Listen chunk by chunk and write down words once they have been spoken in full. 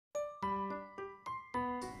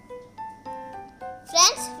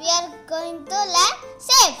Friends, we are going to learn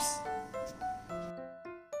shapes.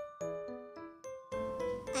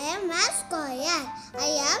 I am a square. I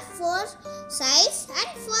have 4 sides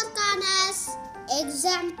and 4 corners.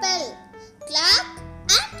 Example, clock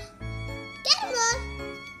and calendar.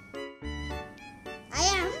 I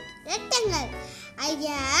am rectangle. I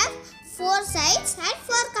have 4 sides and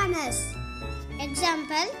 4 corners.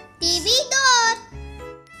 Example, TV door.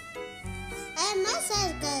 I am a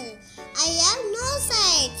circle. I have no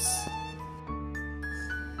sides.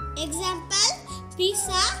 Example,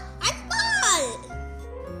 pizza and ball.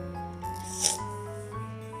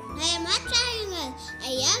 I am a triangle.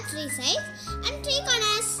 I have 3 sides and 3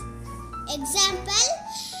 corners. Example,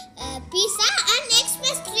 pizza and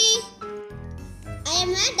Xmas tree. I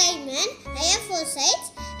am a diamond. I have 4 sides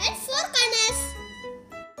and 4 corners.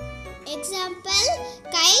 Example,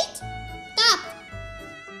 kite, top.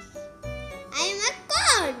 I am a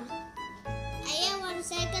cone. I have 1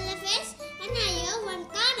 circular face and I have 1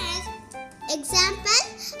 corner. Example,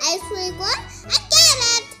 ice cream cone and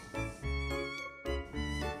carrot.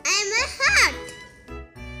 I am a heart.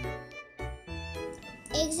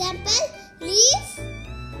 Example, leaf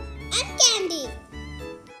and candy.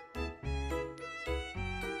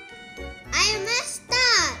 I am a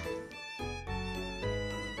star.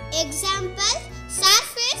 Example,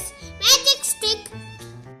 starfish, magic stick.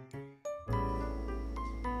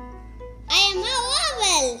 I am a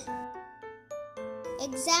oval.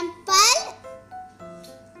 Example,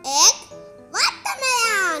 egg,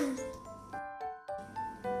 watermelon.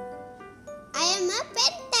 I am a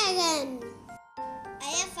pentagon. I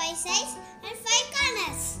have 5 sides and 5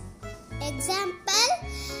 corners. Example,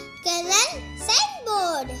 current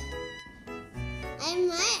signboard. I am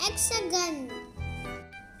a hexagon.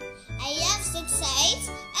 I have 6 sides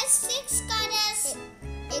and 6 corners.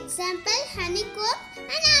 Example, honeycomb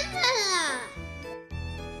and umbrella.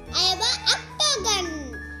 I am an octagon.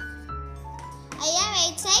 I have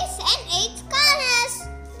 8 sides and 8 corners.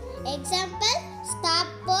 Example,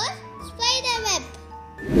 starboard, spider web.